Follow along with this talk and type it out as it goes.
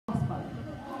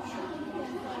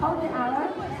hold the arrow.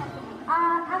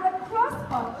 And the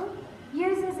crossbow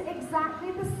uses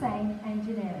exactly the same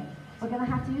engineering. We're going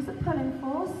to have to use a pulling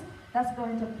force that's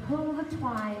going to pull the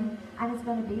twine and it's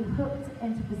going to be hooked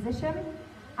into position.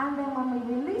 And then when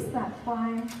we release that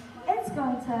twine, it's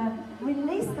going to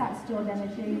release that stored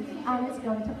energy and it's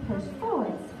going to push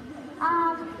forwards.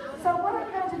 So what I'm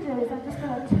going to do is I'm just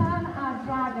going to turn our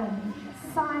dragon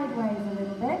sideways a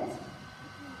little bit,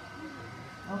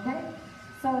 okay,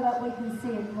 so that we can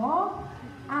see it more.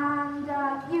 And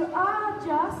you are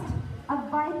just a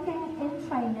Viking in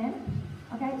training,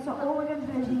 okay, so all we're going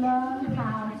to do is learn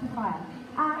how to fire.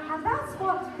 And that's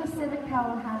what Cressida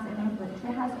Carroll has in her book. She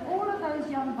has all of those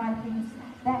young Vikings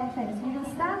there in training. So you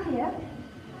can stand here.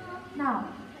 Now,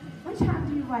 which hand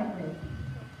do you write with?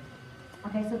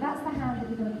 Okay, so that's the hand that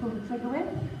you're going to pull the trigger with.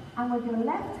 And with your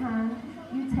left hand,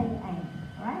 you take aim,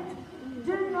 alright?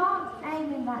 Do not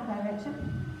aim in that direction.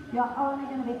 You're only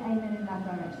going to be aiming in that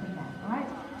direction then, alright?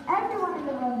 Everyone in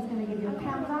the room is going to give you a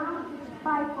countdown.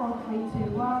 5, 4, 3,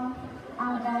 2, 1.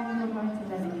 And then you're going to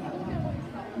let it go.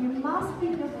 You must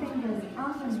keep your fingers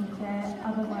underneath there,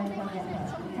 otherwise you'll get hurt.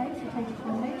 Okay, so take it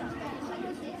slowly.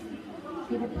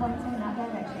 Keep it pointing in that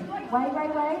direction. Wait.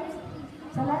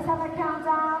 So let's have a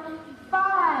countdown.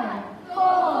 5,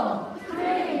 4, 3,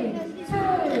 2,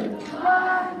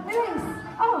 1, release.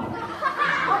 Oh,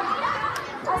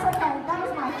 that's okay, that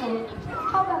was my fault.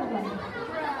 Hold on again.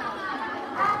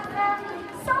 And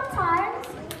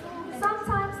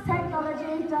sometimes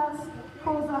technology does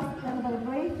cause us a little bit of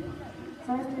grief. So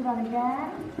let's do that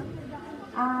again.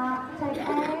 Take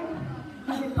aim,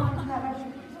 keep it pointing in that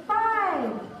direction.